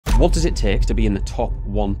What does it take to be in the top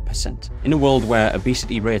 1%? In a world where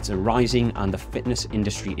obesity rates are rising and the fitness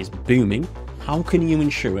industry is booming, how can you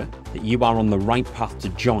ensure that you are on the right path to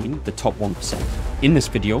join the top 1%? In this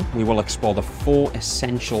video, we will explore the 4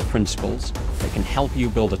 essential principles that can help you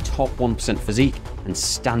build a top 1% physique and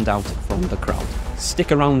stand out from the crowd.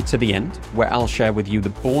 Stick around to the end, where I'll share with you the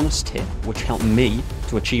bonus tip which helped me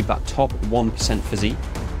to achieve that top 1% physique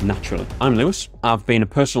naturally. I'm Lewis. I've been a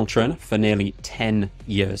personal trainer for nearly 10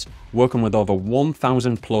 years, working with over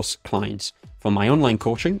 1,000 plus clients. For my online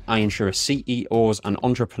coaching, I ensure CEOs and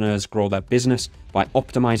entrepreneurs grow their business by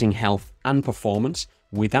optimizing health and performance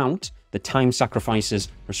without the time sacrifices,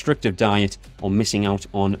 restrictive diet, or missing out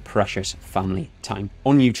on precious family time.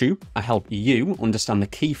 On YouTube, I help you understand the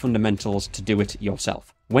key fundamentals to do it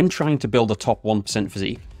yourself. When trying to build a top 1%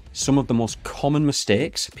 physique, some of the most common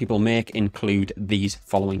mistakes people make include these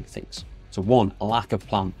following things. So 1, lack of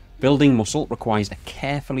plan. Building muscle requires a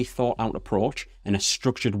carefully thought out approach and a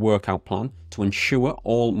structured workout plan to ensure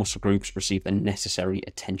all muscle groups receive the necessary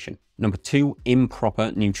attention. Number 2,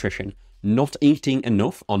 improper nutrition. Not eating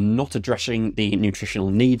enough or not addressing the nutritional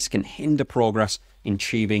needs can hinder progress in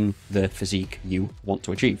achieving the physique you want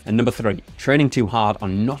to achieve. And number 3, training too hard or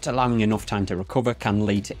not allowing enough time to recover can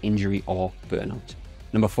lead to injury or burnout.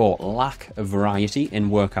 Number 4, lack of variety in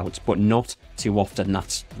workouts, but not too often.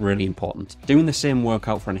 That's really important. Doing the same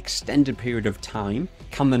workout for an extended period of time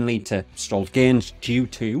can then lead to stalled gains due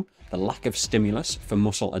to the lack of stimulus for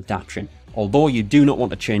muscle adaptation, although you do not want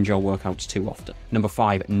to change your workouts too often. Number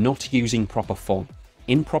 5, not using proper form.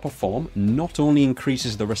 Improper form not only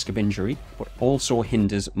increases the risk of injury, but also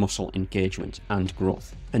hinders muscle engagement and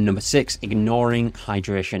growth. And number 6, ignoring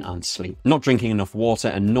hydration and sleep. Not drinking enough water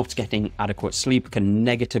and not getting adequate sleep can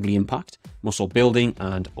negatively impact muscle building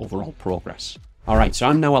and overall progress. Alright, so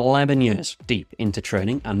I'm now 11 years deep into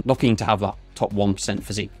training and looking to have that top 1%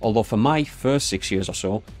 physique. Although for my first 6 years or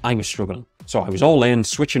so, I was struggling. So I was all in,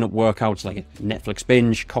 switching up workouts like a Netflix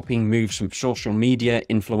binge, copying moves from social media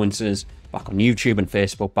influencers, back on YouTube and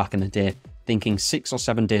Facebook back in the day, thinking 6 or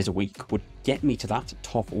 7 days a week would get me to that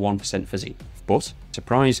top 1% physique. But,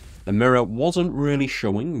 surprise, the mirror wasn't really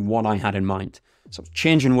showing what I had in mind. So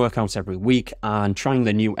changing workouts every week and trying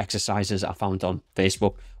the new exercises I found on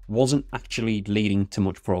Facebook wasn't actually leading to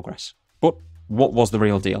much progress. But what was the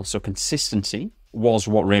real deal? So consistency was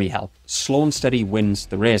what really helped. Slow and steady wins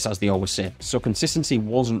the race, as they always say. So consistency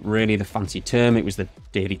wasn't really the fancy term, it was the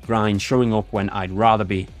daily grind, showing up when I'd rather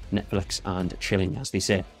be Netflix and chilling, as they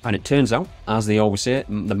say. And it turns out, as they always say,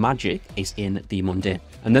 the magic is in the mundane.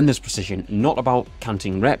 And then there's precision, not about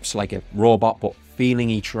counting reps like a robot, but feeling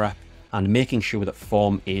each rep and making sure that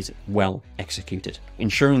form is well executed,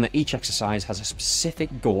 ensuring that each exercise has a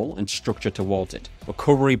specific goal and structure towards it.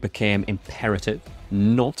 Recovery became imperative,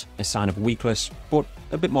 not a sign of weakness, but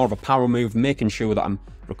a bit more of a power move, making sure that I'm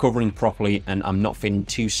recovering properly and I'm not feeling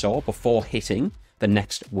too sore before hitting the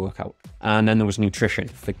next workout. And then there was nutrition.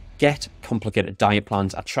 Forget complicated diet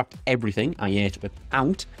plans. I tracked everything I ate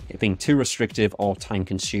without it being too restrictive or time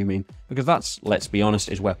consuming, because that's, let's be honest,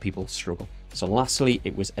 is where people struggle. So lastly,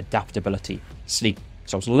 it was adaptability, sleep.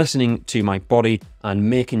 So I was listening to my body and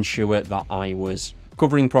making sure that I was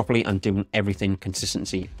recovering properly and doing everything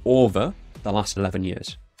consistency over the last 11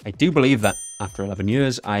 years. I do believe that after 11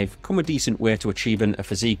 years, I've come a decent way to achieving a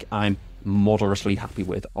physique I'm moderately happy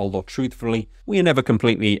with, although truthfully, we never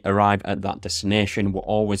completely arrive at that destination. We're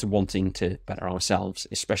always wanting to better ourselves,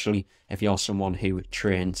 especially if you're someone who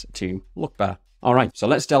trains to look better. Alright, so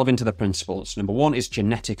let's delve into the principles. Number 1 is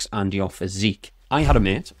genetics and your physique. I had a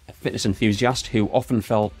mate, a fitness enthusiast, who often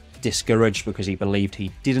felt discouraged because he believed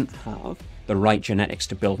he didn't have the right genetics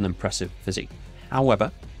to build an impressive physique.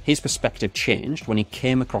 However, his perspective changed when he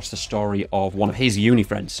came across the story of one of his uni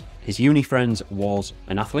friends. His uni friend was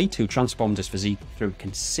an athlete who transformed his physique through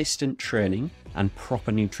consistent training and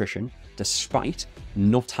proper nutrition, despite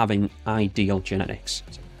not having ideal genetics.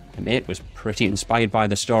 My mate was pretty inspired by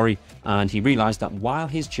the story, and he realised that while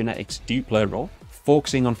his genetics do play a role,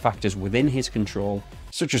 focusing on factors within his control,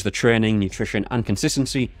 such as the training, nutrition and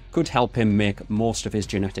consistency, could help him make most of his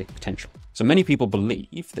genetic potential. So many people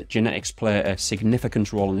believe that genetics play a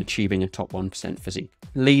significant role in achieving a top 1% physique,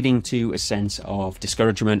 leading to a sense of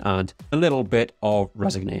discouragement and a little bit of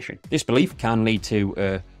resignation. This belief can lead to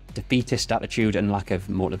a defeatist attitude and lack of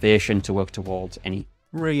motivation to work towards any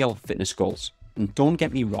real fitness goals. And don't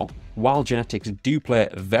get me wrong, while genetics do play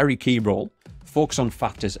a very key role, focus on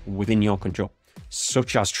factors within your control,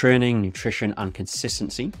 such as training, nutrition and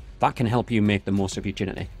consistency. That can help you make the most of your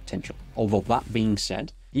genetic potential. Although that being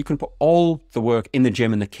said, you can put all the work in the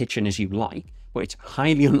gym and the kitchen as you like, but it's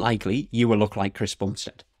highly unlikely you will look like Chris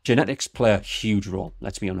Bumstead. Genetics play a huge role,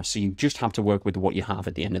 let's be honest, so you just have to work with what you have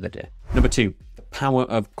at the end of the day. Number 2, the power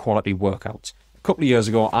of quality workouts. A couple of years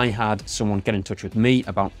ago, I had someone get in touch with me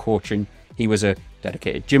about coaching. He was a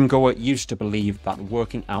dedicated gym goer, used to believe that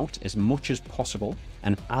working out as much as possible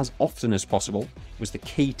and as often as possible was the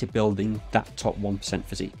key to building that top 1%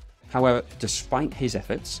 physique. However, despite his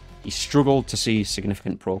efforts, he struggled to see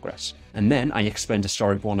significant progress. And then I explained a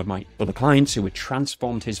story of one of my other clients who had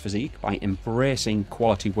transformed his physique by embracing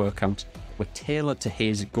quality workouts that were tailored to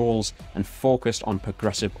his goals and focused on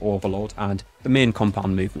progressive overload and the main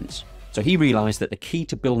compound movements. So he realized that the key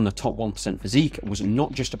to building a top 1% physique was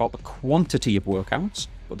not just about the quantity of workouts,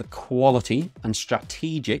 but the quality and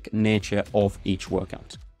strategic nature of each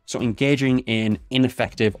workout. So engaging in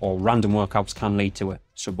ineffective or random workouts can lead to a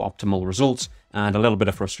suboptimal results and a little bit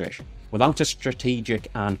of frustration. Without a strategic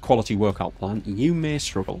and quality workout plan, you may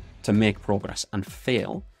struggle to make progress and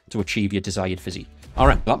fail to achieve your desired physique.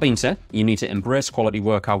 Alright, that being said, you need to embrace quality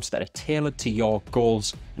workouts that are tailored to your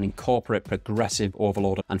goals and incorporate progressive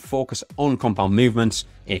overload and focus on compound movements,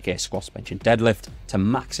 aka squats, bench and deadlift, to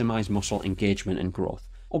maximize muscle engagement and growth.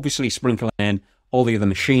 Obviously sprinkle in all the other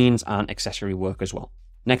machines and accessory work as well.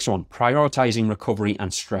 Next one, prioritizing recovery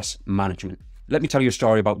and stress management. Let me tell you a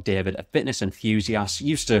story about David, a fitness enthusiast,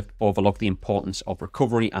 used to overlook the importance of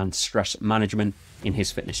recovery and stress management in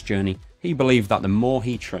his fitness journey. He believed that the more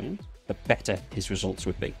he trained, the better his results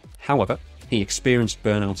would be. However, he experienced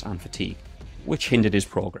burnouts and fatigue, which hindered his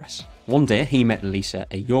progress. One day, he met Lisa,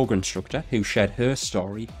 a yoga instructor, who shared her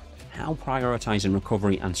story of how prioritizing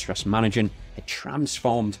recovery and stress management had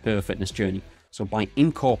transformed her fitness journey. So by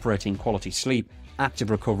incorporating quality sleep,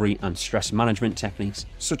 active recovery and stress management techniques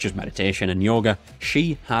such as meditation and yoga,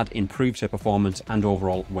 she had improved her performance and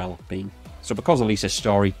overall well-being. So because of Lisa's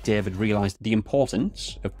story, David realized the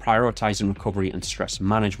importance of prioritizing recovery and stress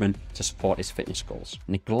management to support his fitness goals.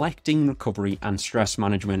 Neglecting recovery and stress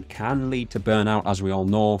management can lead to burnout, as we all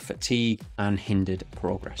know, fatigue, and hindered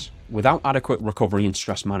progress. Without adequate recovery and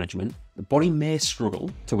stress management, the body may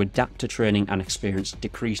struggle to adapt to training and experience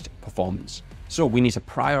decreased performance. So we need to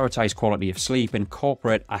prioritize quality of sleep,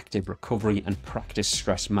 incorporate active recovery, and practice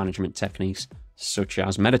stress management techniques such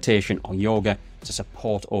as meditation or yoga to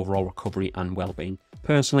support overall recovery and well-being.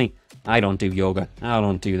 Personally, I don't do yoga, I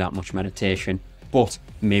don't do that much meditation, but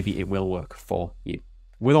maybe it will work for you.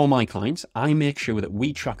 With all my clients, I make sure that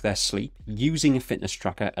we track their sleep using a fitness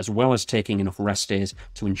tracker as well as taking enough rest days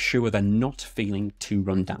to ensure they're not feeling too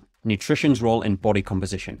run down. Nutrition's role in body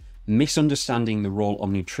composition. Misunderstanding the role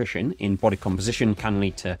of nutrition in body composition can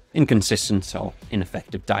lead to inconsistent or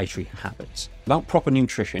ineffective dietary habits. Without proper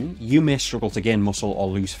nutrition, you may struggle to gain muscle or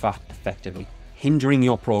lose fat effectively, hindering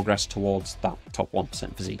your progress towards that top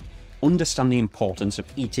 1% physique. Understand the importance of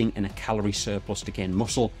eating in a calorie surplus to gain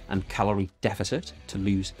muscle and calorie deficit to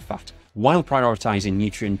lose fat, while prioritizing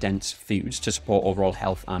nutrient-dense foods to support overall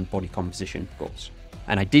health and body composition goals.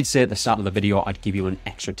 And I did say at the start of the video I'd give you an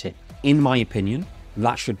extra tip. In my opinion,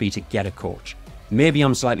 that should be to get a coach. Maybe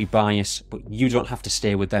I'm slightly biased, but you don't have to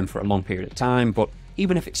stay with them for a long period of time, but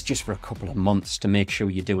even if it's just for a couple of months to make sure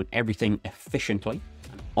you're doing everything efficiently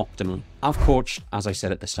and optimally. I've coached, as I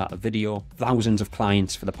said at the start of the video, thousands of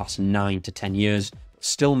clients for the past 9 to 10 years,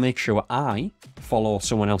 still make sure I follow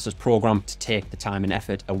someone else's program to take the time and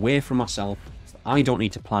effort away from myself so that I don't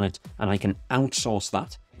need to plan it and I can outsource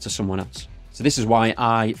that to someone else. So this is why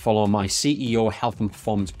I follow my CEO Health and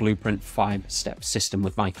Performance Blueprint 5-step system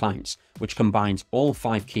with my clients, which combines all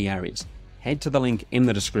 5 key areas. Head to the link in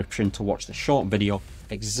the description to watch the short video of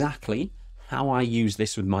exactly how I use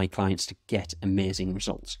this with my clients to get amazing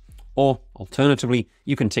results. Or alternatively,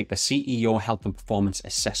 you can take the CEO Health and Performance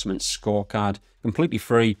Assessment Scorecard, completely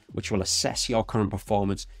free, which will assess your current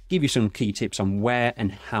performance, give you some key tips on where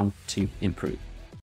and how to improve.